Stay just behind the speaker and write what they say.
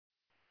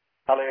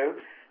Hello,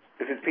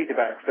 this is Peter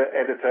Baxter,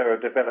 editor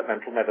of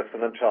Developmental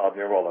Medicine and Child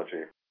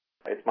Neurology.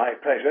 It's my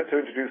pleasure to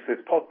introduce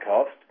this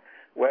podcast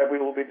where we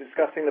will be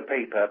discussing the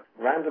paper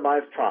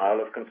Randomized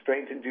Trial of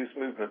Constraint-Induced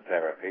Movement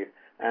Therapy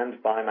and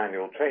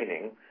Bimanual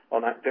Training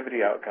on Activity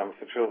Outcomes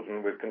for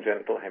Children with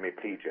Congenital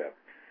Hemiplegia,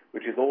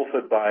 which is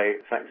authored by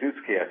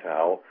Sakszuski et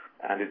al.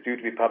 And is due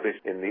to be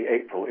published in the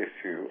April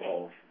issue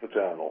of the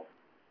journal.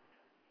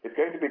 It's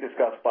going to be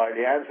discussed by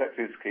Leanne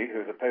Sakszuski, who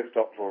is a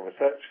postdoctoral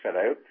research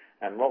fellow,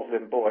 and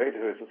Rosalind Boyd,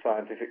 who is the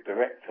scientific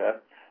director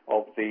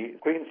of the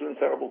Queensland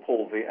Cerebral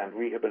Palsy and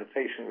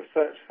Rehabilitation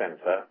Research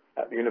Centre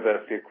at the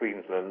University of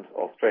Queensland,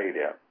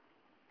 Australia,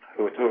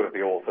 who are two of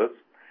the authors,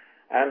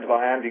 and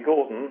by Andy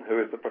Gordon, who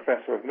is the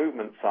Professor of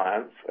Movement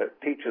Science at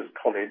Teachers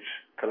College,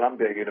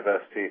 Columbia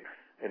University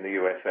in the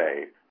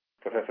USA.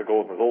 Professor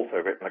Gordon has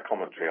also written a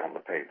commentary on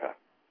the paper.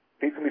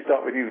 Please can we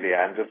start with you,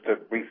 Leanne, just to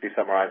briefly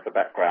summarise the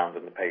background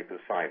and the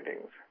paper's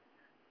findings.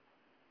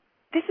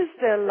 This is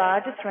the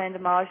largest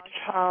randomised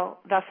trial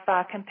thus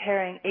far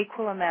comparing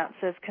equal amounts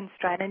of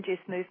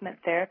constraint-induced movement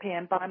therapy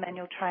and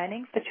bimanual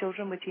training for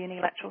children with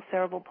unilateral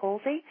cerebral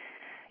palsy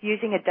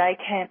using a day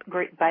camp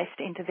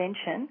group-based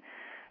intervention.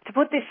 To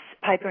put this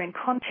paper in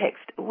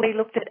context, we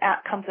looked at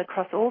outcomes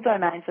across all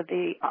domains of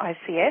the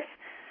ICF,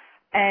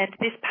 and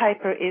this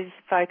paper is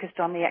focused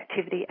on the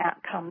activity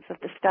outcomes of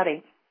the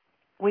study.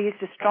 We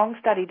used a strong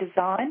study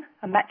design,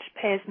 a matched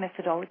pairs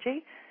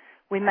methodology.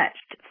 We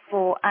matched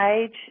for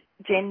age,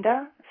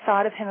 gender,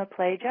 site of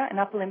hemiplegia and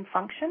upper limb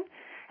function,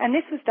 and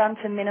this was done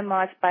to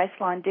minimise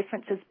baseline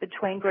differences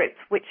between groups,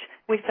 which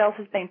we felt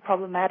has been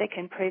problematic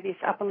in previous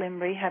upper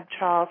limb rehab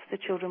trials for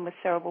children with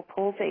cerebral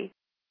palsy.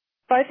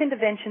 Both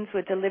interventions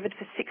were delivered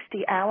for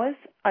 60 hours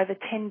over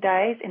 10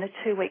 days in a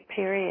 2-week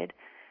period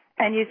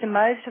and used a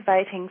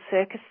motivating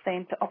circus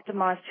theme to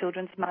optimise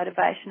children's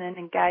motivation and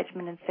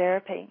engagement in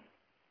therapy.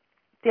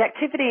 The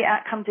activity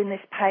outcomes in this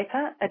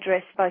paper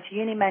address both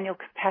unimanual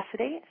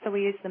capacity, so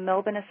we used the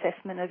Melbourne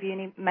assessment of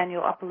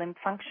unimanual upper limb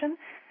function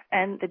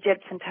and the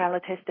Jebsen-Taylor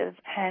test of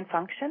hand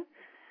function.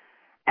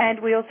 And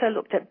we also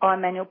looked at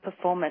bimanual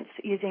performance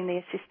using the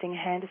assisting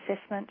hand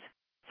assessment.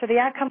 So the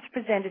outcomes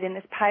presented in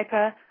this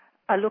paper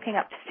are looking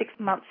up to 6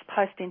 months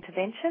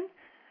post-intervention.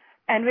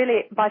 And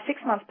really, by 6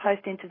 months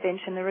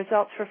post-intervention, the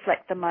results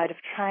reflect the mode of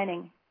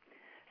training.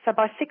 So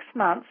by 6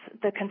 months,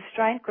 the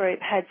constraint group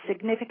had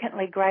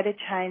significantly greater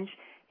change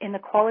in the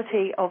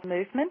quality of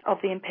movement of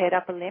the impaired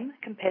upper limb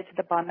compared to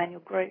the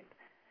bimanual group.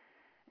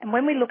 And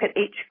when we look at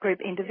each group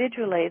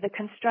individually, the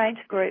constraint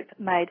group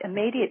made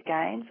immediate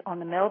gains on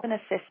the Melbourne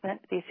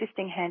assessment, the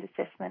assisting hand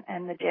assessment,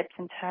 and the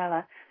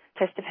Jebsen-Taylor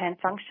test of hand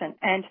function.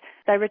 And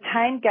they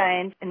retained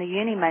gains in the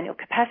unimanual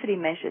capacity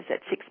measures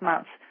at 6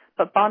 months,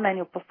 but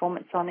bimanual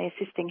performance on the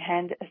assisting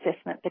hand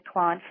assessment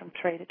declined from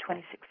 3 to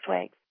 26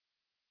 weeks.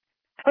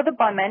 For the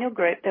bimanual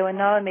group, there were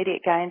no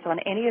immediate gains on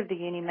any of the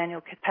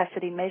unimanual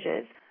capacity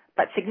measures,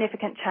 but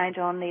significant change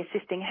on the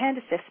assisting hand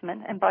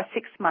assessment, and by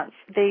 6 months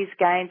these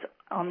gains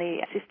on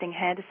the assisting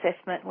hand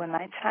assessment were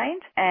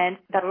maintained, and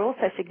they were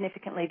also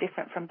significantly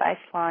different from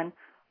baseline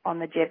on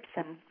the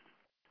Jebsen.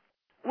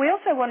 We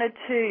also wanted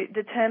to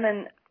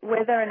determine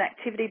whether an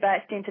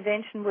activity-based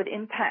intervention would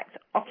impact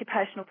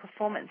occupational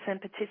performance and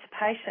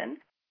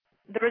participation.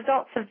 The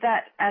results of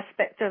that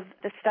aspect of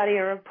the study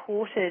are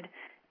reported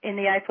in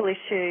the April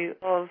issue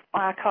of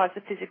Archives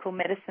of Physical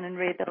Medicine and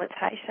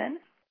Rehabilitation.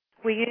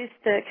 We used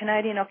the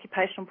Canadian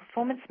Occupational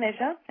Performance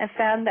Measure and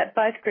found that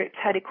both groups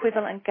had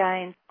equivalent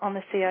gains on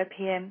the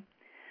COPM.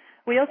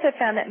 We also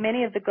found that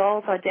many of the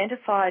goals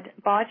identified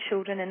by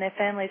children and their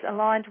families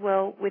aligned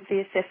well with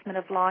the assessment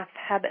of life,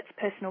 habits,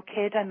 personal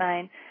care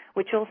domain,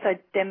 which also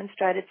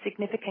demonstrated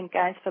significant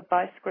gains for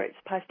both groups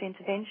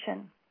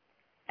post-intervention.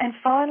 And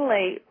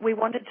finally, we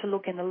wanted to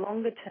look in the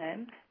longer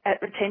term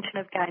at retention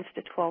of gains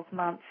to 12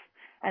 months.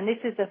 And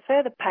this is a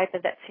further paper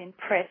that's in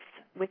press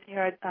with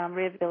neuro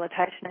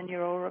rehabilitation and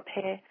neural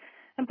repair.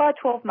 And by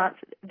 12 months,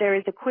 there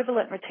is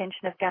equivalent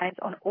retention of gains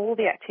on all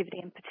the activity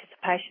and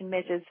participation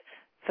measures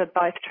for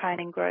both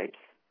training groups.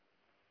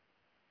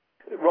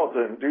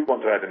 Rosalind, do you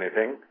want to add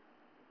anything?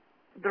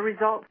 The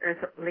result, as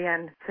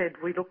Leanne said,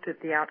 we looked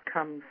at the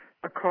outcomes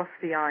across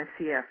the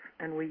ICF,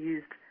 and we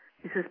used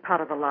this as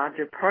part of a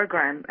larger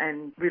program,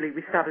 and really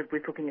we started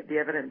with looking at the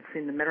evidence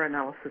in the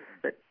meta-analysis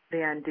that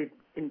Leanne did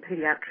in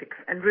paediatrics,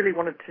 and really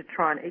wanted to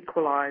try and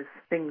equalise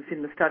things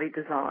in the study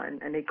design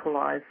and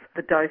equalise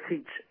the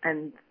dosage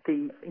and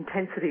the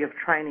intensity of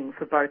training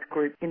for both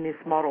groups in this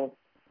model.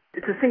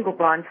 It's a single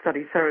blind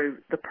study, so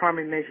the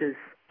primary measures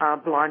are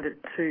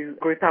blinded to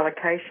group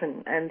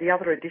allocation, and the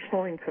other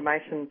additional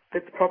information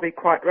that's probably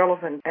quite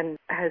relevant and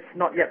has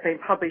not yet been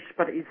published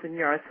but is the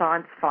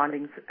neuroscience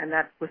findings, and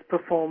that was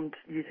performed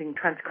using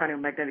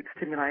transcranial magnetic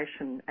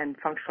stimulation and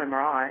functional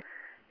MRI.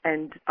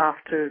 And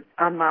after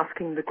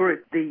unmasking the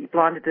group, the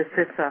blinded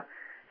assessor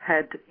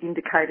had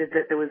indicated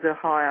that there was a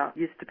higher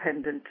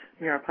use-dependent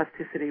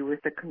neuroplasticity with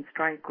the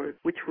constraint group,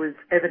 which was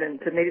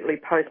evident immediately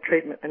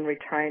post-treatment and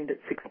retained at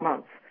 6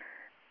 months.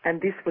 And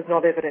this was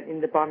not evident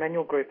in the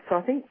bimanual group. So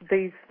I think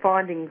these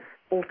findings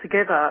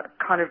altogether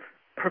kind of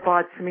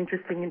provides some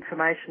interesting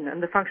information,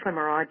 and the functional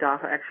MRI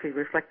data actually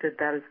reflected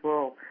that as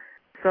well.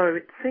 So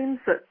it seems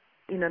that,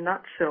 in a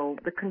nutshell,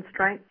 the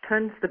constraint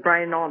turns the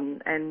brain on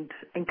and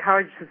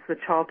encourages the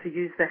child to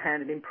use their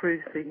hand and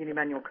improves the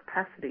unimanual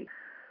capacity.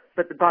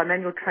 But the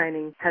bimanual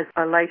training has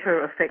a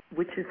later effect,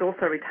 which is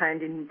also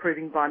retained in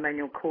improving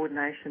bimanual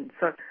coordination.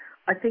 So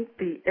I think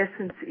the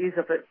essence is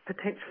of it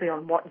potentially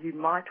on what you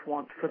might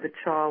want for the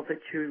child that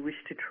you wish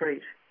to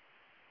treat.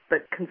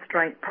 But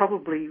constraint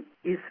probably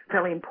is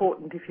fairly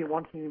important if you're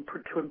wanting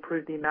to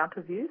improve the amount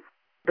of use.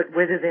 But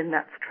whether then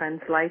that's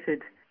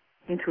translated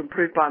into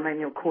improved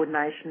bimanual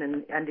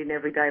coordination and in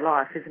everyday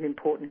life is an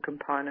important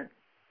component.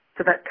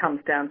 So that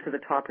comes down to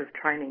the type of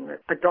training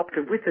that's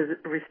adopted with the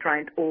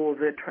restraint or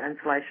the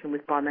translation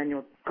with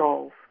bimanual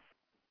goals.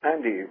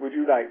 Andy, would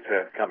you like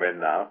to come in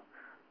now?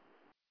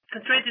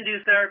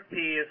 Constraint-induced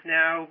therapy has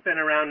now been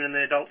around in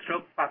the adult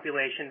stroke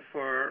population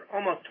for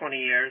almost 20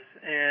 years,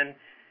 and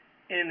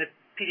in the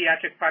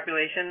pediatric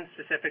population,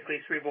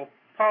 specifically cerebral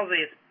palsy,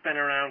 it's been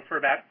around for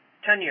about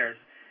 10 years.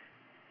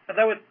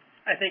 Although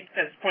I think,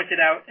 as pointed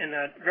out in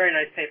a very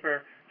nice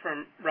paper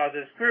from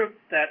Roz's group,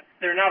 that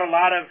there are not a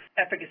lot of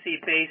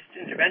efficacy-based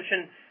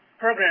intervention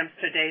programs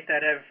to date that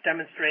have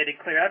demonstrated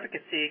clear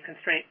efficacy.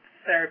 Constraint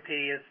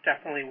therapy is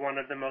definitely one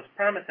of the most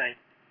promising.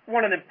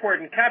 One of the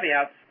important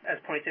caveats,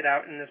 as pointed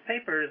out in this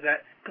paper, is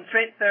that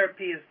constraint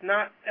therapy has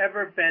not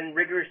ever been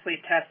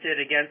rigorously tested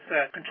against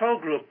a control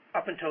group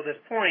up until this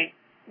point,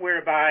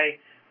 whereby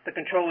the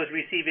control is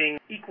receiving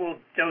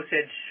equal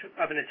dosage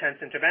of an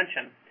intense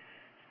intervention.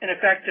 And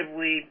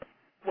effectively,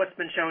 what's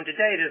been shown to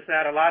date is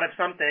that a lot of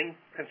something,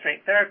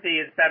 constraint therapy,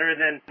 is better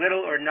than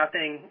little or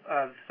nothing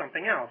of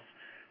something else.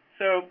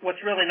 So what's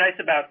really nice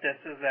about this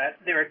is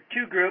that there are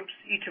two groups,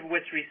 each of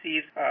which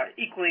receives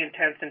equally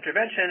intense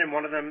intervention, and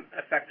one of them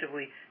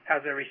effectively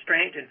has a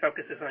restraint and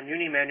focuses on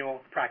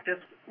unimanual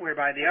practice,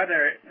 whereby the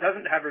other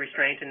doesn't have a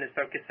restraint and is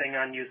focusing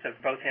on use of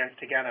both hands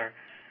together.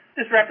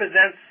 This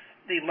represents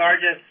the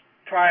largest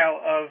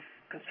trial of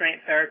constraint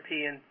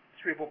therapy in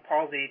cerebral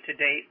palsy to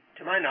date,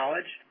 to my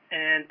knowledge,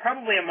 and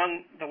probably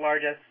among the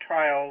largest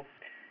trials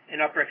in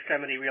upper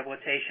extremity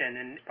rehabilitation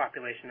in this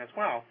population as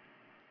well.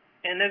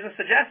 And there's a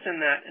suggestion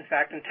that, in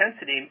fact,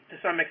 intensity, to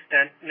some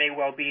extent, may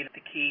well be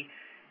the key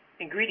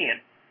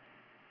ingredient.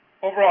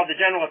 Overall, the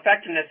general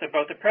effectiveness of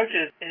both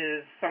approaches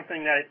is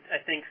something that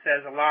I think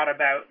says a lot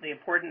about the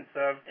importance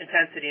of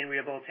intensity in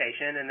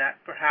rehabilitation, and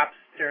that perhaps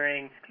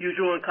during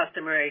usual and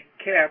customary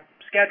care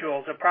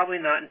schedules are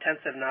probably not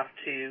intensive enough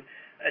to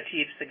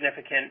achieve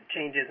significant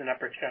changes in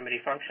upper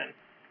extremity function.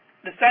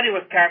 The study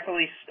was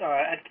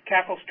had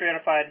careful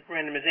stratified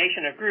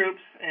randomization of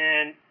groups,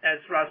 and as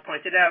Roz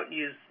pointed out,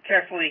 used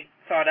carefully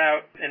thought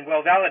out and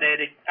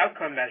well-validated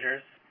outcome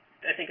measures.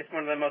 I think it's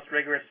one of the most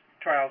rigorous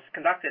trials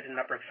conducted in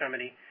upper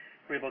extremity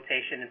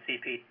rehabilitation and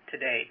CP to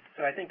date.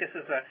 So I think this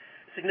is a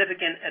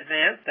significant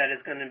advance that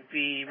is going to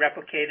be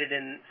replicated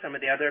in some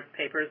of the other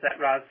papers that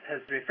Roz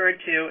has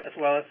referred to, as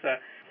well as a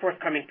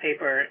forthcoming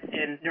paper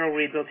in neural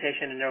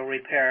rehabilitation and neural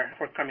repair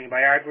forthcoming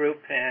by our group,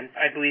 and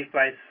I believe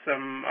by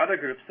some other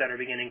groups that are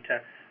beginning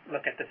to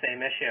look at the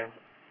same issue.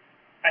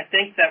 I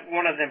think that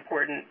one of the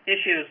important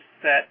issues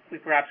that we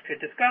perhaps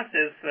could discuss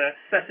is the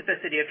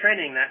specificity of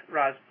training that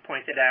Roz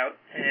pointed out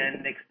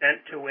and the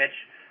extent to which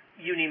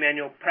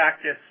unimanual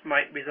practice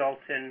might result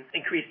in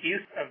increased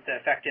use of the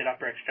affected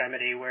upper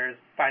extremity, whereas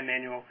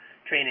bimanual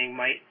training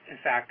might, in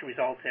fact,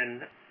 result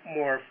in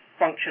more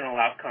functional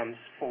outcomes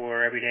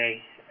for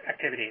everyday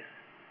activities.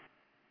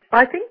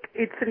 I think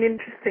it's an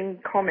interesting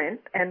comment,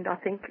 and I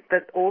think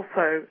that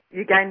also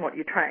you gain what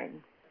you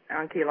train.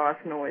 Anki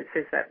Eliason always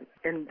says that,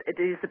 and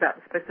it is about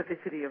the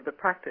specificity of the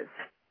practice.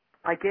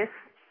 I guess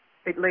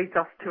it leads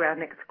us to our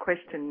next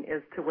question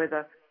as to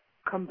whether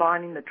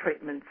combining the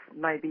treatments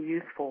may be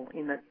useful,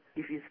 in that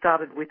if you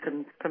started with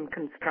some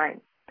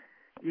constraint,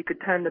 you could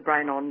turn the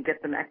brain on,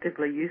 get them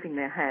actively using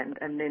their hand,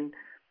 and then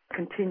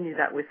continue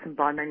that with some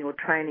bimanual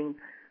training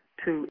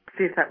to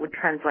see if that would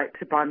translate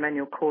to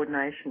bimanual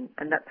coordination.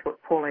 And that's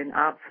what Pauline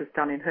Artz has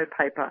done in her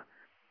paper,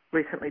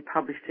 recently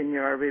published in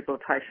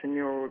Neurorehabilitation,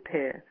 Neural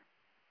Repair.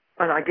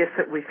 And I guess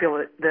that we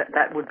feel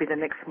that would be the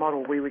next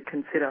model we would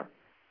consider.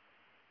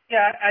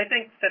 Yeah, I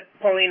think that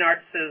Pauline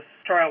Artz's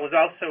trial was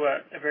also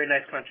a very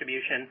nice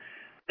contribution.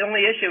 The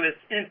only issue is,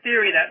 in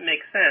theory, that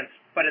makes sense,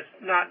 but it's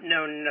not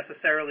known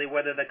necessarily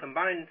whether the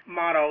combined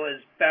model is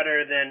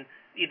better than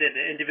either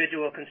the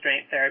individual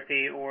constraint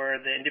therapy or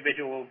the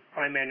individual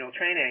bimanual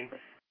training.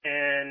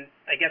 And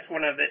I guess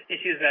one of the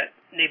issues that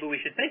maybe we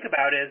should think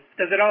about is,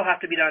 does it all have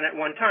to be done at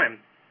one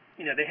time?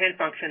 You know, the hand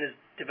function is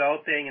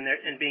developing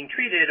and being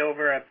treated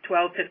over a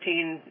 12,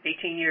 15,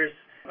 18 years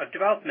of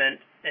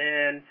development,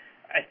 and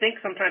I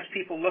think sometimes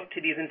people look to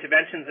these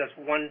interventions as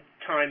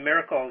one-time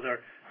miracles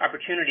or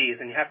opportunities,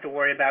 and you have to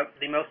worry about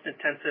the most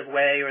intensive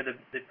way or the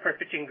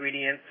perfect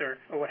ingredients or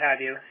what have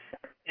you.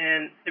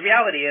 And the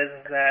reality is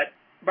that,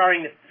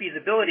 barring the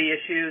feasibility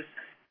issues,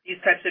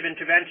 these types of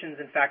interventions,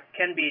 in fact,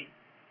 can be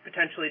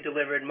potentially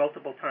delivered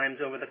multiple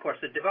times over the course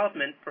of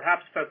development,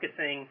 perhaps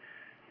focusing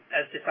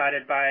as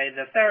decided by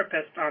the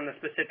therapist on the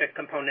specific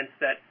components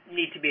that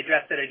need to be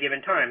addressed at a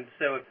given time.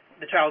 So if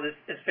the child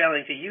is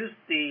failing to use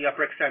the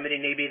upper extremity,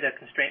 maybe the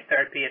constraint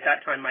therapy at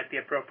that time might be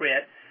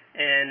appropriate.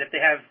 And if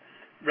they have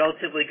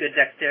relatively good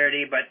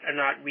dexterity but are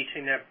not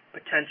reaching their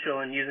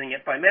potential and using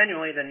it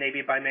bimanually, then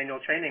maybe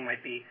bimanual training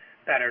might be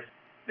better.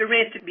 There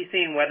remains to be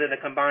seen whether the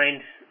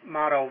combined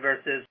model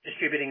versus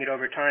distributing it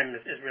over time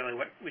is really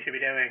what we should be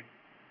doing.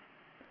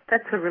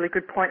 That's a really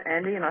good point,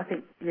 Andy, and I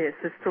think, yes,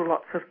 there's still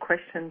lots of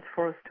questions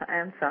for us to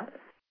answer.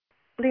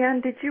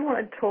 Leanne, did you want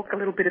to talk a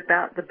little bit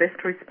about the best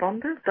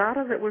responders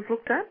data that was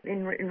looked at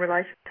in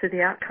relation to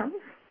the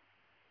outcomes?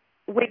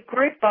 We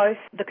grouped both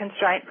the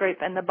constraint group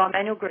and the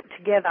bimanual group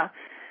together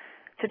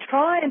to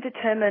try and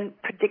determine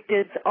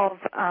predictors of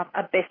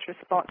a best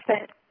response.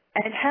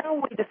 And how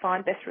we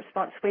define best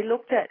response, we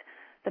looked at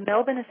the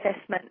Melbourne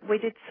assessment. We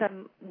did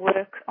some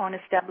work on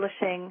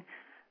establishing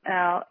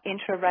our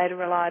intra-rater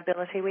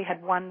reliability. We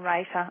had one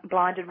rater,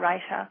 blinded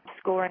rater,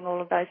 scoring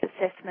all of those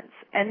assessments.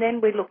 And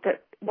then we looked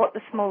at what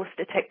the smallest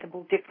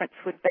detectable difference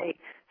would be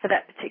for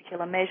that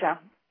particular measure,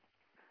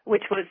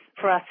 which was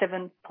for our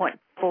 7.4%.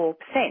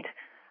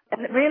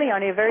 And really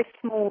only a very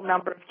small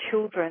number of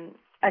children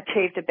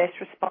achieved a best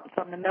response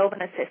on the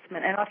Melbourne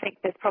assessment. And I think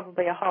there's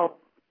probably a whole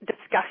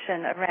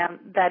discussion around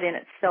that in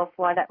itself,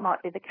 why that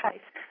might be the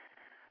case.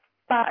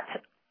 But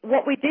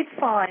what we did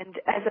find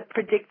as a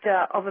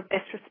predictor of a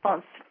best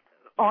response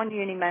on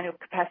unimanual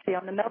capacity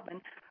on the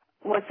Melbourne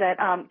was that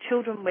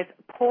children with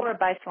poorer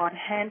baseline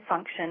hand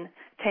function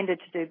tended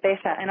to do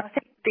better. And I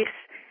think this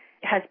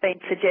has been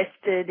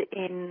suggested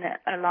in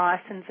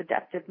Eliasson's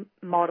adaptive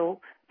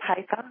model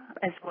paper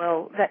as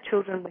well, that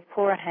children with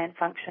poorer hand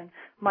function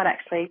might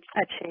actually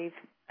achieve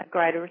a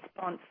greater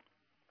response.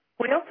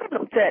 We also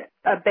looked at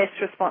a best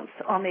response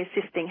on the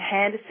assisting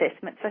hand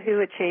assessment, so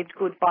who achieved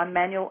good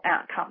bimanual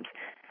outcomes.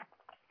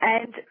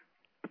 And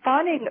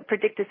finding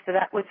predictors for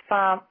that was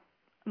far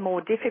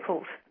more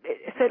difficult.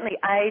 Certainly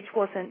age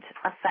wasn't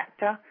a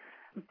factor.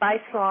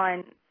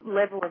 Baseline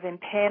level of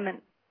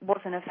impairment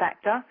wasn't a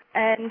factor.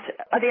 And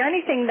the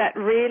only thing that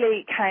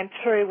really came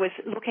through was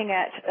looking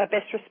at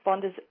best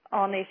responders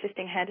on the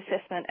assisting hand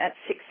assessment at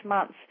 6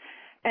 months.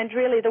 And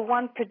really the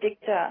one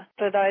predictor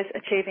for those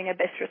achieving a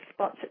best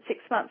response at 6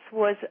 months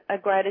was a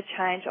greater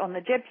change on the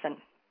Jebsen,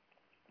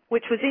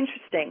 which was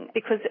interesting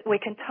because we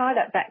can tie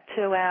that back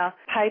to our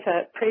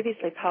paper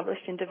previously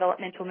published in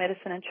Developmental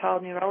Medicine and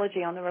Child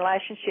Neurology on the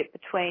relationship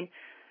between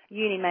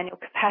unimanual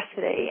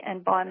capacity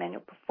and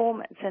bimanual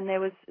performance. And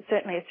there was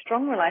certainly a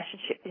strong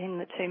relationship between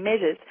the two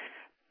measures,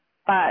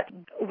 but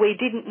we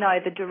didn't know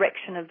the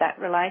direction of that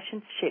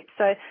relationship.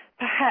 So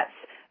perhaps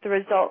the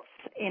results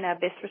in our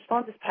best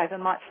responders paper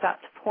might start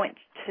to point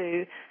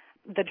to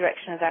the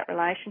direction of that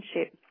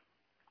relationship.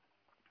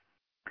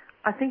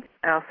 I think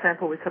our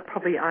sample is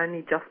probably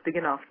only just big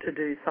enough to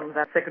do some of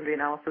that secondary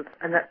analysis,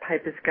 and that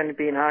paper is going to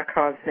be in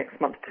archives next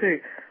month too.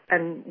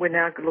 And we're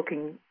now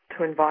looking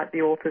to invite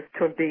the authors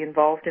to be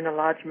involved in a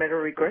large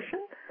meta-regression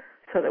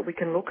so that we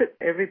can look at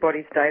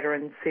everybody's data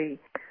and see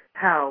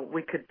how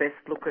we could best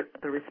look at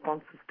the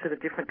responses to the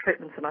different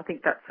treatments. And I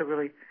think that's a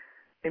really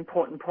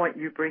important point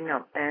you bring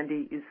up,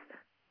 Andy, is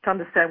to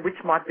understand which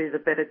might be the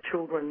better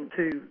children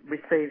to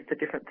receive the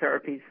different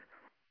therapies.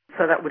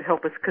 So that would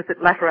help us, because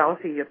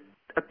laterality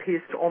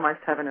appears to almost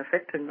have an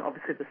effect, and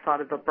obviously the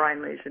site of the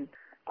brain lesion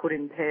could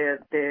impair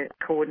their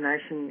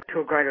coordination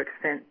to a greater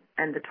extent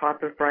and the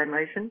type of brain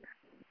lesion.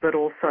 But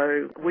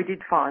also we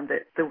did find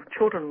that the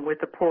children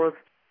with the poorest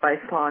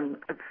baseline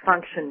of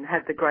function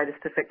had the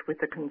greatest effect with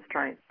the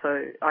constraint.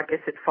 So I guess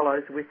it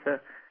follows with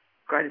the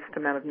greatest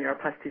amount of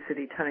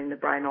neuroplasticity, turning the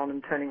brain on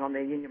and turning on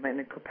their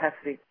unimanual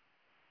capacity.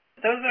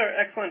 Those are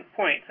excellent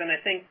points, and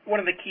I think one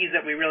of the keys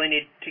that we really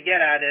need to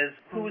get at is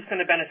who's going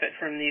to benefit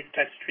from these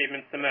types of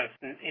treatments the most,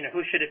 and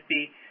who should it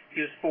be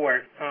used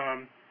for?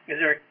 Is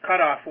there a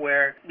cutoff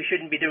where we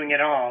shouldn't be doing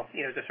it all?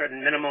 Is there a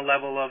certain minimal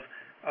level of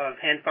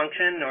hand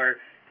function, or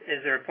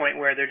is there a point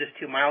where they're just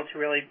too mild to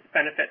really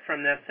benefit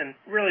from this? And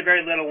really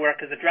very little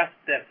work has addressed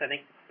this. I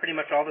think pretty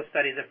much all the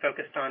studies have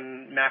focused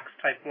on max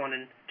type 1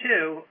 and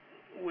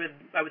 2 with,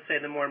 I would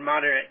say, the more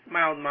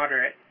mild,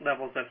 moderate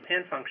levels of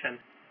hand function.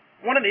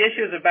 One of the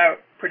issues about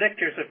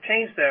predictors of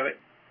change, though,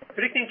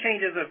 predicting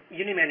changes of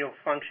unimanual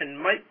function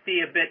might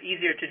be a bit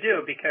easier to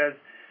do because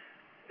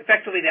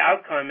effectively the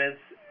outcome is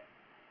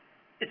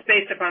it's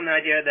based upon the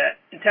idea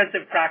that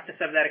intensive practice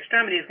of that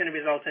extremity is going to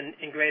result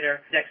in greater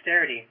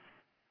dexterity.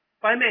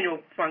 Bimanual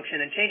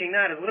function and changing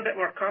that is a little bit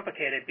more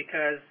complicated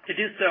because to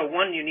do so,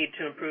 one, you need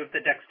to improve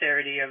the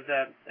dexterity of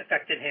the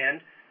affected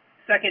hand.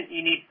 Second,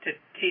 you need to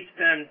teach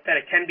them that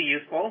it can be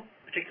useful,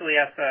 particularly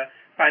as a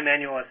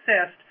bimanual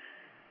assist.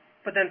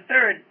 But then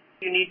third,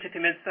 you need to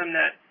convince them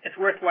that it's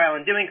worthwhile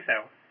in doing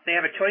so. They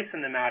have a choice in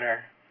the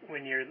matter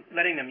when you're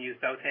letting them use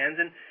both hands.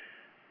 And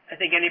I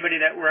think anybody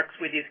that works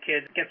with these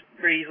kids gets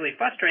very easily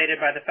frustrated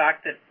by the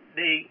fact that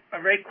they are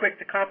very quick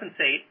to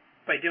compensate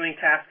by doing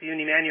tasks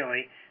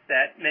unimanually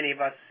that many of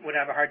us would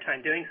have a hard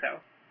time doing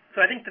so. So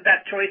I think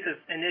that choice is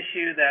an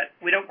issue that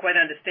we don't quite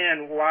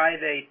understand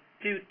why they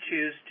do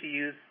choose to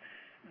use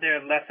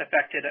their less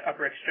affected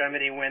upper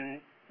extremity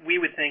when we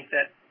would think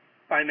that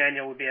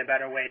bimanual would be a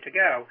better way to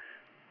go.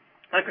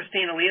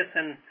 Christine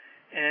Eliasson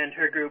and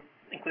her group,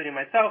 including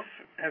myself,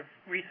 have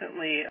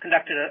recently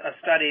conducted a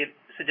study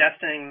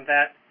suggesting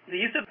that the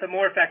use of the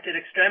more affected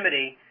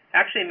extremity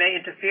actually may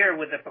interfere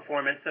with the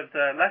performance of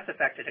the less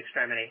affected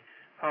extremity,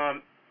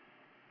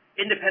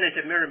 independent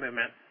of mirror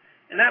movements.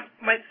 And that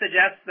might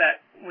suggest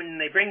that when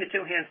they bring the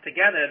two hands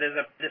together, there's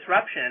a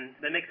disruption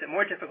that makes it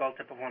more difficult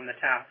to perform the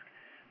task.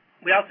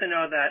 We also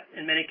know that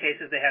in many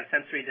cases they have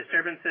sensory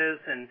disturbances,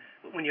 and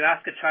when you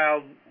ask a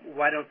child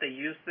why don't they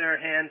use their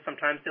hands,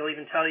 sometimes they'll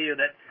even tell you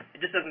that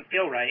it just doesn't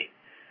feel right.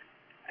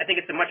 I think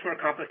it's a much more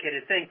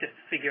complicated thing to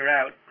figure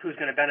out who's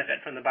going to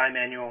benefit from the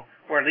bimanual,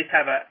 or at least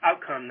have an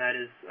outcome that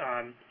is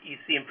you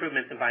see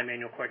improvements in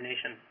bimanual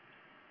coordination.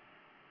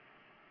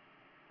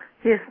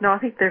 Yes, no, I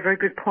think they're very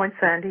good points,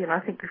 Andy, and I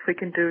think if we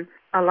can do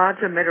a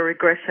larger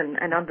meta-regression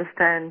and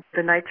understand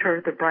the nature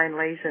of the brain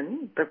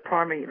lesion, the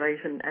primary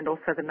lesion, and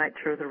also the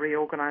nature of the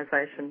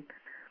reorganisation,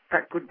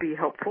 that could be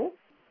helpful,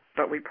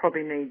 but we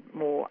probably need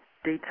more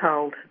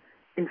detailed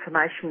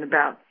information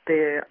about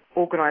their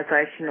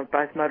organisation of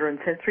both motor and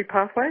sensory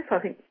pathways, I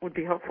think would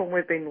be helpful.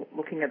 We've been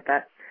looking at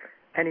that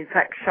and in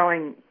fact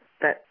showing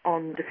that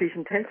on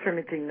diffusion tensor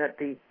imaging that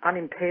the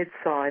unimpaired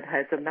side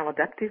has a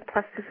maladaptive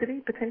plasticity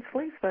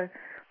potentially, so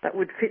that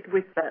would fit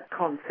with that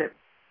concept.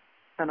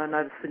 And I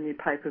noticed the new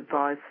paper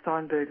by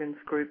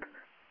Steinbergen's group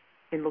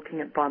in looking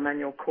at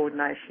bimanual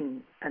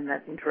coordination and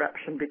that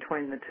interaction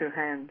between the two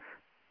hands.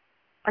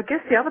 I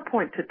guess the other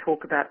point to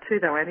talk about too,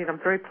 though, Andy, and I'm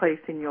very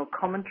pleased in your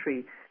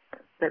commentary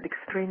that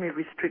extremely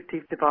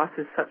restrictive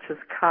devices such as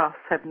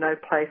casts have no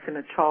place in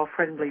a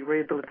child-friendly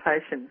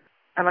rehabilitation.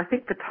 And I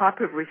think the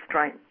type of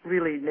restraint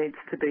really needs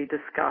to be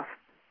discussed.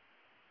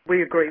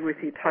 We agree with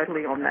you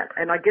totally on that.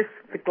 And I guess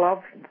the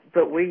glove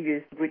that we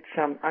used, which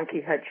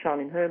Anki had shown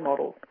in her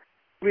model,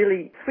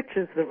 really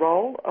switches the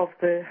role of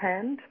the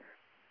hand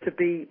to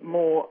be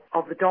more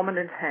of the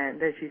dominant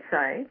hand, as you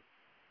say.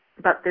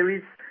 But there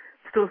is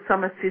still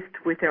some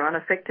assist with their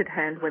unaffected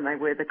hand when they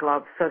wear the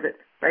glove, so that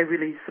they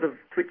really sort of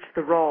switch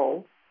the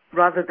role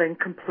rather than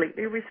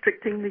completely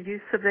restricting the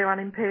use of their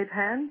unimpaired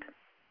hand,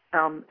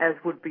 as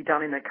would be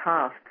done in a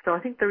cast. So I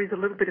think there is a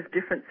little bit of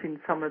difference in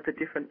some of the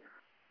different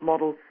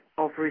models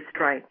of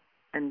restraint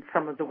and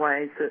some of the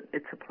ways that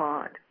it's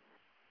applied.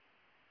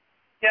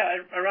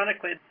 Yeah,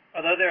 ironically,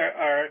 although there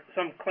are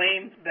some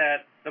claims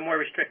that the more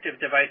restrictive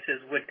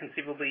devices would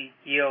conceivably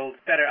yield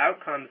better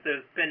outcomes,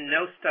 there's been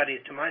no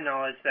studies, to my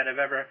knowledge, that have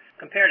ever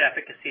compared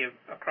efficacy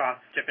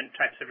across different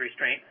types of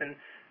restraints. And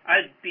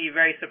I'd be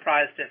very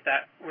surprised if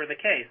that were the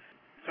case.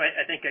 So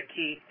I think a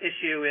key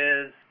issue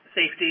is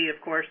safety,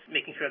 of course,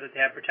 making sure that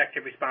they have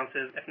protective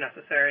responses if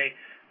necessary,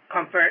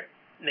 comfort,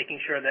 making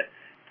sure that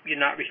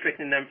you're not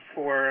restricting them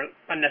for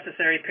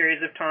unnecessary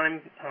periods of time,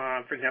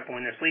 for example,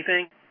 when they're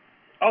sleeping.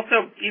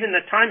 Also, even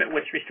the time at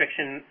which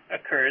restriction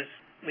occurs,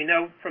 we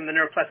know from the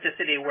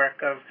neuroplasticity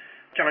work of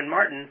John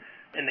Martin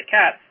in the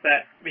cats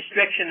that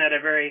restriction at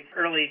a very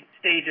early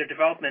stage of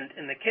development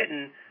in the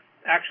kitten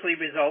actually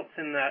results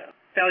in the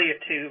failure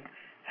to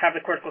have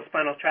the cortical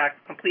spinal tract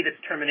complete its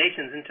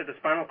terminations into the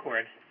spinal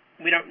cord.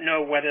 We don't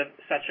know whether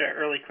such an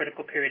early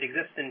critical period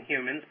exists in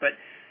humans, but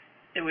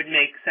it would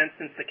make sense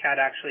since the cat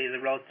actually is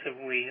a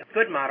relatively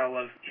good model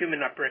of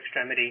human upper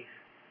extremity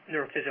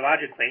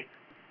neurophysiologically.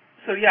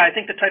 So yeah, I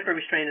think the type of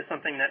restraint is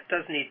something that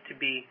does need to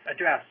be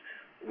addressed.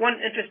 One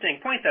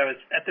interesting point, though, is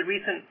at the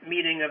recent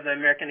meeting of the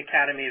American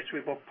Academy of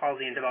Cerebral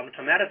Palsy and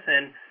Developmental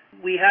Medicine,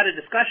 we had a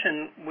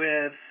discussion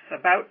with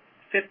about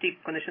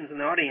 50 clinicians in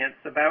the audience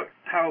about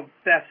how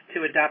best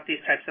to adopt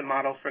these types of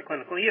models for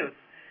clinical use.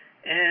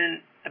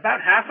 And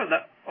about half of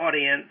the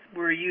audience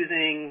were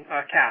using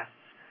casts.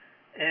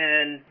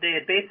 And they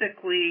had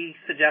basically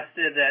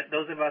suggested that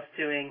those of us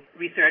doing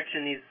research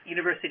in these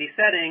university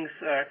settings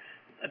are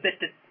a bit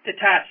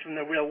detached from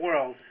the real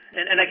world.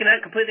 And I can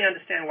completely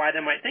understand why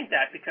they might think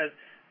that, because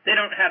they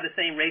don't have the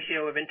same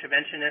ratio of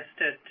interventionist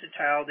to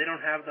child. They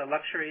don't have the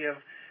luxury of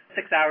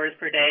 6 hours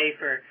per day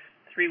for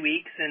 3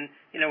 weeks. And,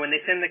 when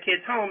they send the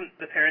kids home,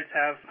 the parents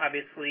have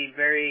obviously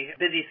very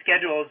busy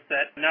schedules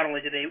that not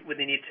only would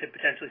they need to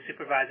potentially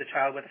supervise a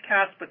child with a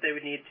cast, but they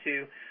would need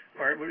to,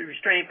 or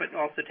restraint, but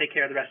also take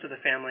care of the rest of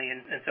the family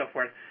and so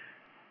forth.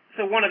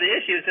 So one of the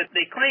issues that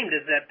they claimed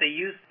is that they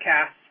used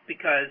casts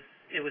because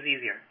it was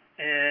easier.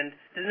 And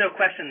there's no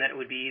question that it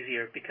would be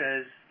easier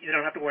because you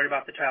don't have to worry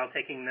about the child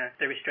taking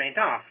the restraint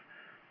off.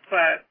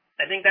 But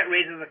I think that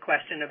raises a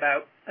question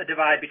about a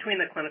divide between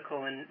the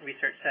clinical and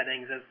research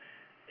settings.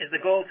 Is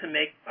the goal to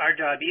make our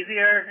job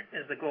easier?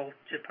 Is the goal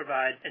to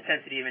provide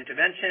intensity of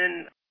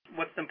intervention?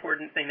 What's the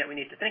important thing that we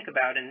need to think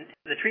about in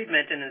the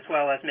treatment, and as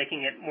well as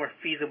making it more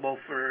feasible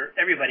for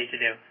everybody to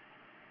do?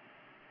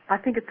 I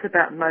think it's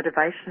about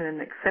motivation and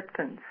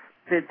acceptance.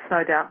 There's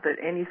no doubt that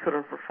any sort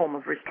of form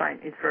of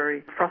restraint is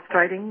very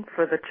frustrating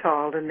for the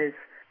child, and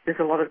there's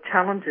a lot of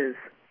challenges.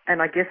 And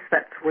I guess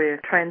that's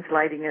where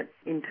translating it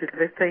into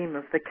the theme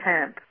of the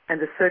camp and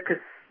the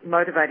circus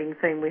motivating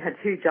theme, we had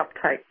huge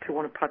uptake to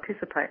want to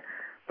participate.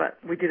 but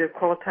we did a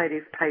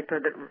qualitative paper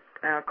that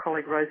our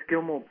colleague Rose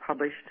Gilmore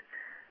published,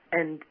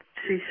 and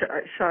she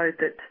showed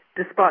that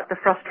despite the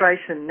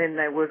frustration, then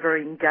they were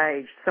very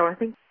engaged. So I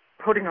think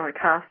putting on a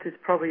cast is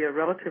probably a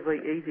relatively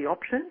easy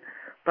option,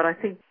 but I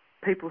think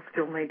people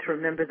still need to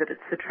remember that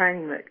it's the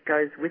training that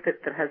goes with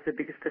it that has the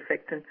biggest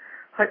effect, and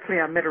hopefully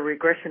our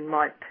meta-regression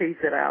might tease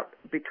it out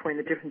between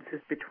the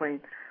differences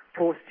between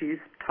forced use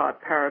type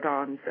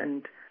paradigms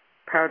and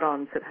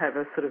paradigms that have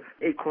a sort of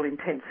equal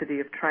intensity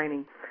of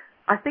training.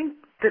 I think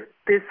that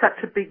there's such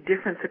a big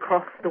difference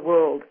across the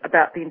world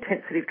about the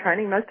intensity of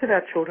training. Most of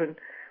our children,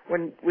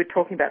 when we're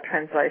talking about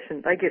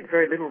translation, they get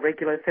very little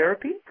regular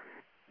therapy.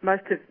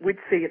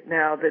 We'd see it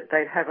now that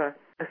they have a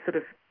sort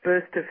of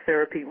burst of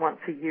therapy once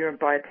a year and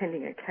by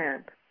attending a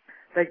camp.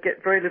 They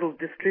get very little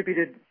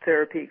distributed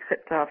therapy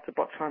except after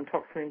botulinum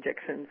toxin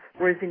injections,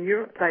 whereas in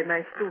Europe they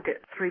may still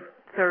get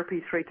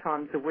therapy 3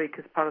 times a week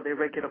as part of their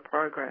regular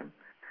program.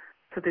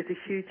 So there's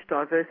a huge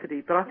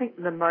diversity, but I think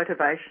the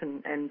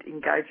motivation and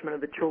engagement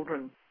of the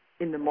children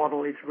in the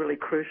model is really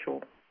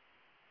crucial.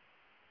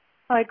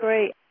 I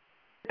agree.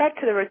 Back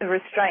to the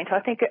restraint, I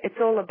think it's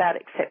all about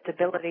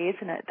acceptability,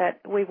 isn't it? That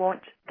we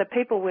want the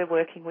people we're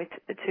working with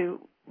to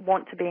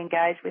want to be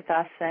engaged with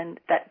us and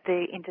that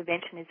the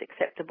intervention is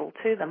acceptable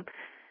to them.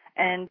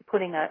 And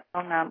putting a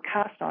long-arm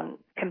cast on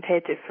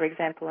compared to, for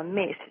example, a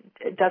MIT,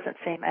 it doesn't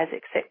seem as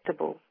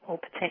acceptable or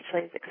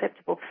potentially as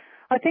acceptable.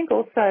 I think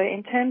also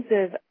in terms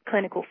of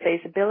clinical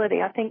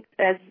feasibility, I think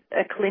as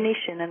a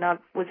clinician, and I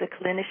was a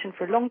clinician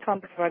for a long time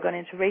before I got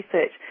into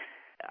research,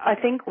 I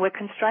think we're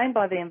constrained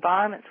by the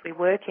environments we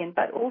work in,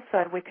 but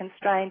also we're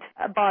constrained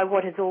by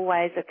what has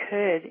always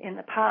occurred in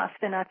the past.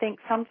 And I think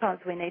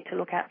sometimes we need to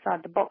look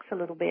outside the box a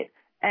little bit.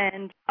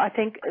 And I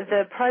think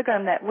the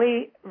program that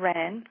we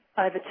ran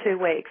over 2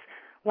 weeks,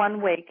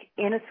 1 week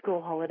in a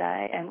school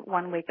holiday and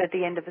 1 week at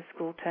the end of a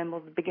school term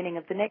or the beginning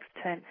of the next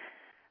term,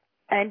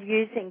 and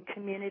using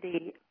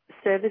community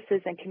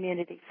services and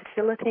community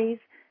facilities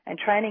and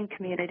training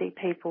community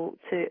people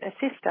to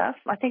assist us,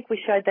 I think we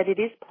showed that it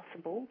is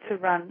possible to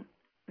run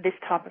this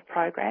type of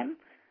program.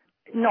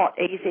 Not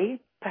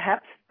easy,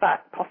 perhaps,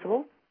 but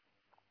possible.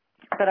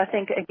 But I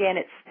think, again,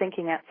 it's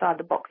thinking outside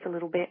the box a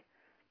little bit.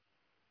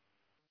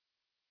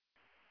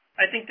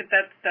 I think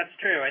that's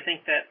true. I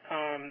think that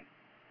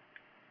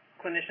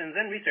clinicians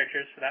and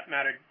researchers, for that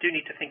matter, do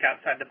need to think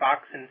outside the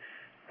box and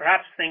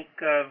perhaps think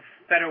of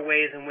better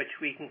ways in which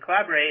we can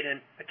collaborate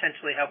and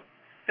potentially help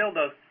fill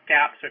those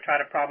gaps or try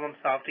to problem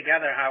solve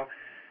together how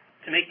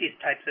to make these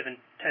types of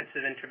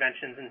intensive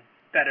interventions and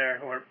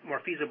better or more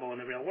feasible in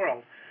the real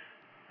world.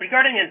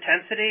 Regarding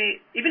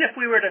intensity, even if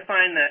we were to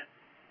find that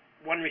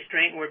one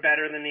restraint were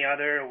better than the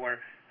other, or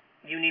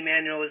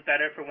unimanual is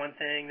better for one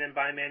thing than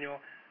bimanual,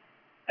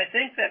 I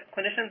think that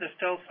clinicians are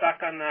still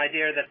stuck on the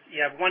idea that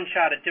you have one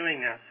shot at doing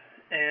this.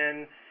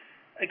 And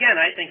again,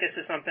 I think this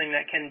is something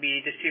that can be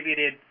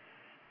distributed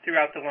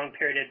throughout the long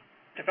period of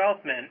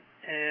development.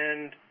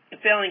 And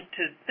failing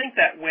to think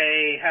that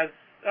way has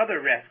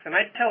other risks. And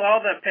I tell all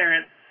the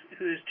parents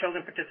whose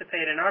children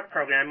participate in our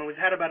program, and we've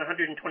had about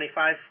 125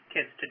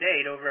 kids to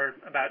date over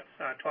about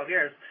 12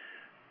 years,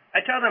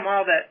 I tell them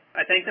all that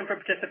I thank them for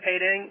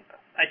participating.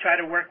 I try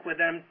to work with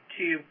them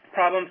to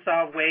problem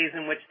solve ways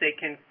in which they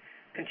can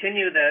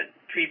continue the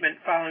treatment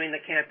following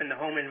the camp in the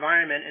home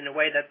environment in a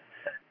way that's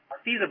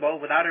feasible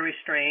without a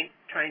restraint,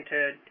 trying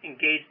to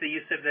engage the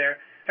use of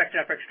their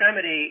affected upper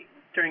extremity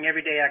during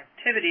everyday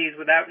activities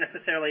without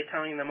necessarily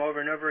telling them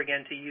over and over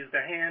again to use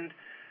their hand.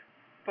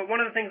 But one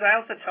of the things I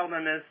also tell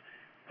them is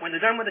when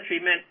they're done with the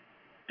treatment,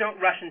 don't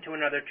rush into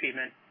another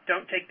treatment.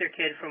 Don't take their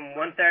kid from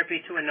one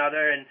therapy to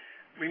another and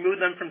remove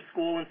them from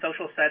school and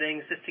social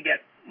settings just to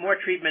get more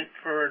treatment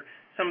for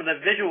some of the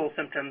visual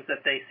symptoms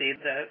that they see,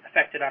 the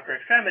affected upper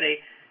extremity.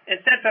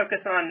 Instead,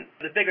 focus on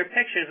the bigger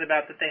pictures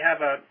about that they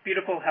have a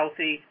beautiful,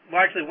 healthy,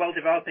 largely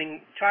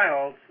well-developing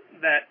child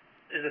that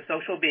is a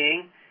social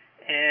being,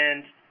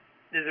 and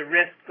there's a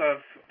risk of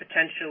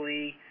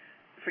potentially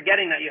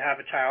forgetting that you have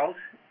a child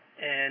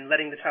and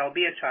letting the child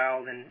be a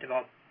child and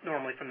develop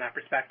normally from that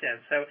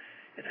perspective. So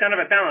it's kind of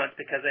a balance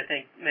because I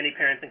think many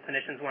parents and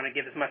clinicians want to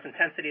give as much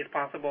intensity as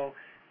possible,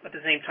 but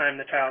at the same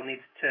time the child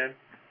needs to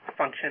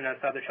function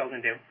as other children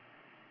do.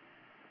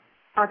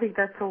 I think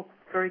that's all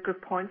very good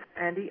points,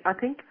 Andy. I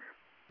think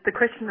the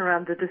question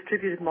around the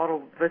distributed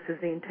model versus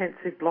the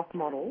intensive block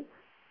model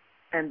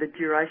and the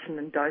duration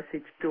and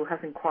dosage still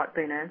hasn't quite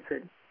been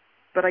answered.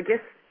 But I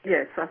guess,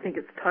 yes, I think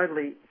it's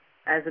totally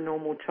as a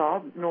normal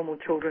child. Normal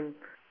children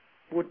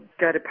would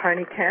go to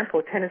pony camp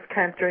or tennis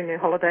camp during their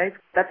holidays.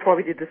 That's why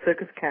we did the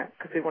circus camp,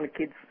 because we wanted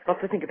kids not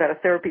to think about a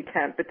therapy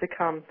camp, but to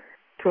come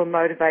to a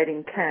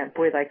motivating camp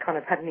where they kind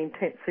of had an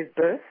intensive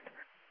burst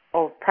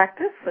of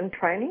practice and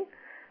training.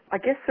 I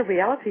guess the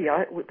reality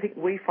I think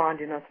we find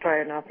in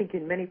Australia, and I think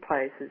in many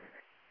places,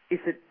 is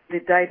that the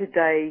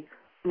day-to-day,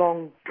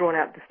 long,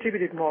 drawn-out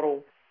distributed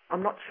model,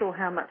 I'm not sure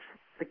how much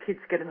the kids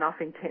get enough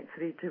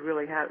intensity to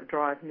really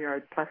drive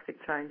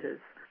neuroplastic changes.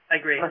 I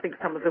agree. I think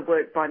some of the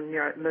work by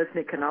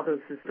Mersnick and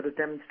others is sort of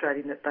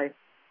demonstrating that they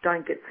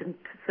don't get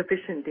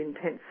sufficient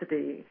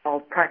intensity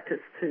of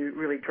practice to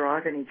really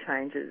drive any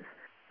changes.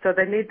 So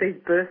they need these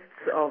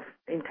bursts of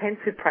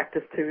intensive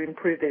practice to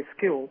improve their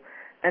skill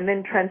and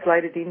then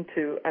translate it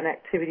into an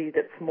activity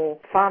that's more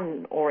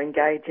fun or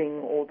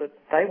engaging or that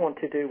they want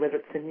to do, whether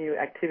it's a new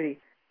activity.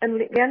 And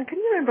Leanne, can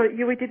you remember,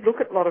 we did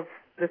look at a lot of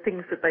the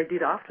things that they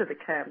did after the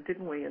camp,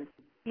 didn't we?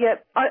 Yeah,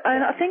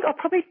 I think I'll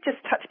probably just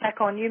touch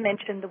back on, you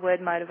mentioned the word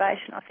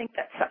motivation. I think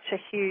that's such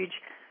a huge,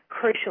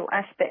 crucial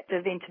aspect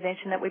of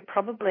intervention that we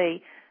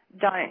probably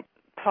don't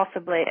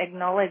possibly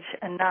acknowledge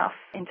enough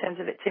in terms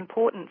of its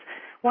importance.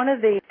 One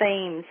of the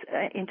themes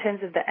in terms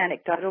of the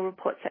anecdotal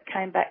reports that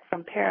came back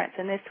from parents,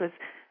 and this was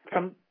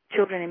from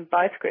children in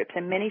both groups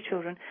and many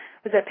children,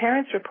 was that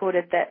parents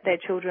reported that their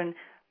children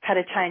had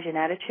a change in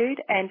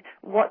attitude, and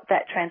what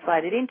that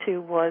translated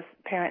into was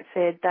parents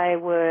said they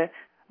were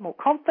more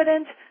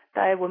confident,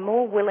 they were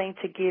more willing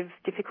to give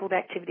difficult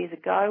activities a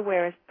go,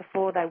 whereas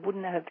before they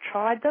wouldn't have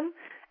tried them,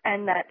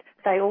 and that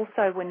they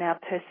also were now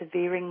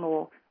persevering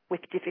more with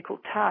difficult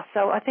tasks.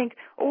 So I think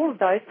all of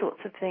those sorts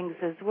of things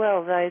as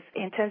well, those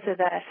in terms of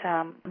that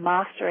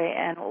mastery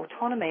and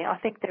autonomy, I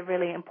think they're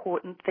really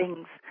important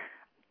things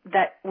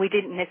that we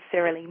didn't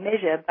necessarily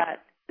measure,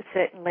 but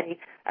certainly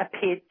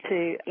appeared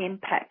to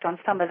impact on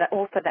some of that,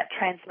 also that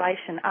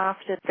translation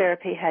after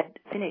therapy had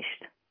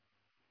finished.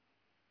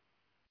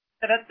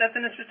 That's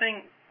an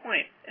interesting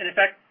point. And in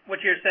fact,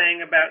 what you're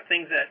saying about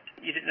things that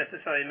you didn't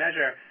necessarily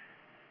measure,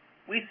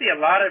 we see a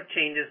lot of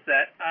changes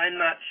that I'm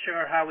not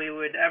sure how we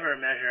would ever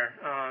measure.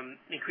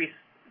 Increased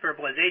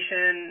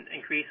verbalization,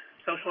 increased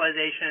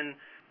socialization.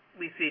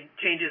 We see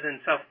changes in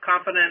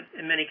self-confidence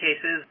in many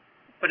cases,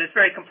 but it's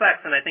very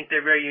complex, and I think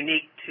they're very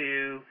unique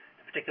to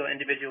the particular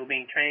individual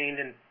being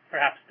trained and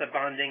perhaps the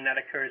bonding that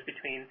occurs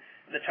between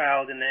the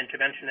child and the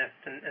interventionist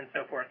and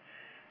so forth.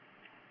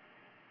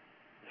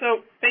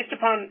 So based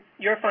upon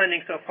your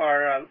findings so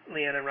far,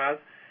 Leanne and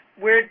Roz,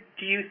 where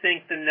do you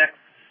think the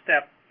next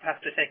step has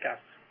to take us?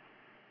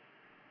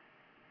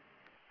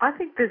 I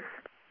think there's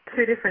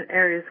two different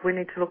areas we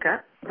need to look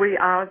at. We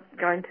are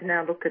going to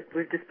now look at,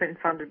 we've just been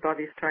funded by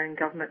the Australian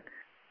government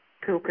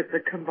to look at the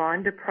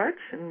combined approach,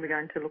 and we're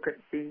going to look at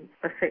the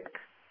effect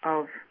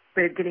of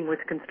beginning with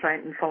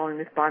constraint and following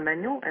this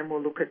bimanual, and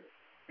we'll look at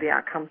the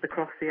outcomes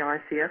across the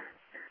ICF.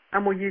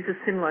 And we'll use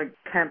a similar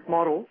camp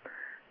model.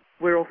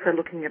 We're also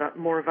looking at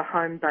more of a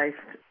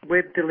home-based,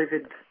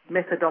 web-delivered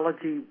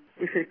methodology.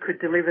 If it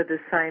could deliver the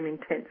same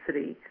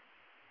intensity,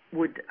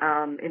 would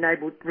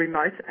enable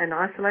remote and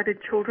isolated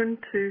children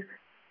to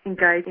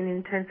engage in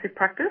intensive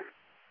practice.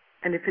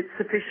 And if it's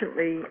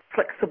sufficiently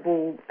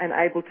flexible and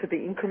able to be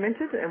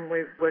incremented, and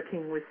we're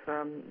working with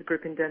the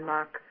group in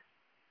Denmark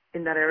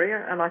in that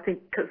area. And I think,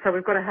 so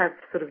we've got to have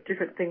sort of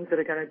different things that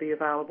are going to be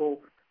available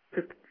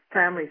to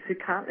families who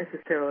can't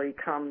necessarily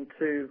come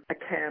to a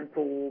camp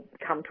or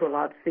come to a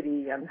large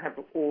city and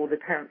or the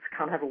parents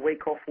can't have a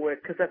week off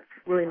work, because that's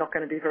really not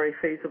going to be very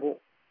feasible.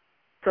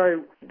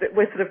 So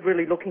we're sort of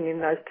really looking in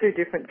those two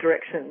different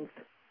directions.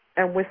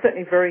 And we're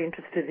certainly very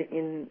interested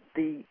in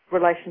the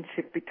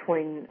relationship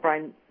between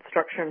brain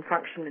structure and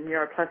function and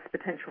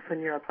potential for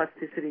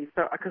neuroplasticity.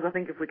 So, because I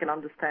think if we can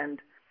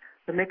understand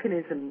the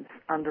mechanisms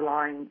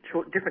underlying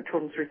different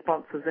children's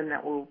responses, then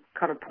that will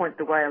kind of point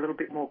the way a little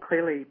bit more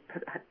clearly,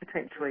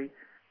 potentially,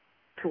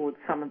 towards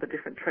some of the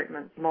different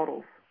treatment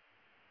models.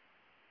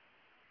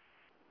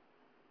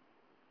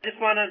 I just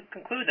want to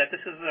conclude that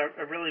this is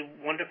a really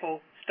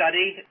wonderful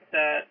study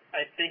that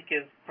I think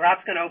is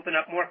perhaps going to open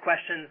up more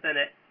questions than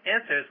it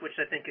answers, which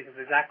I think is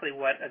exactly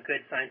what a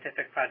good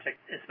scientific project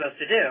is supposed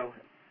to do.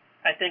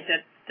 I think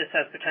that this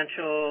has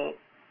potential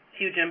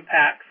huge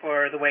impact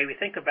for the way we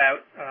think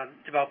about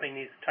developing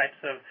these types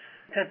of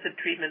intensive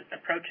treatment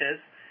approaches.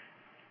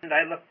 And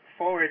I look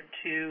forward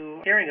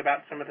to hearing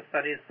about some of the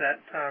studies that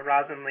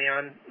Roz and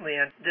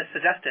Leanne just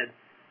suggested.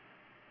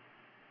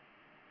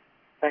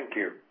 Thank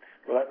you.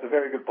 Well, that's a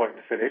very good point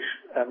to finish,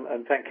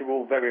 and thank you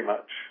all very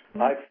much.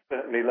 I've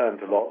certainly learned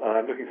a lot, and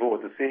I'm looking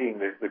forward to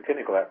seeing the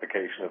clinical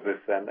application of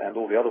this and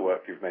all the other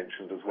work you've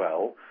mentioned as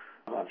well.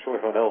 I'm sure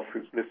everyone else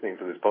who's listening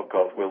to this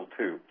podcast will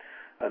too.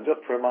 And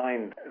just to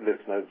remind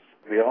listeners,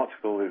 the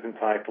article is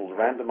entitled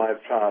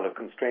Randomized Trial of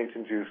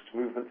Constraint-Induced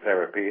Movement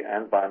Therapy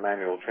and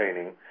Bimanual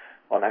Training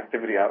on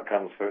Activity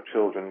Outcomes for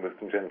Children with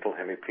Congenital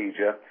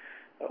Hemiplegia,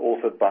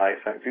 authored by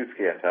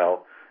Sankzuski et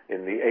al.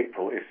 In the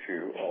April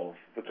issue of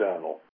the journal.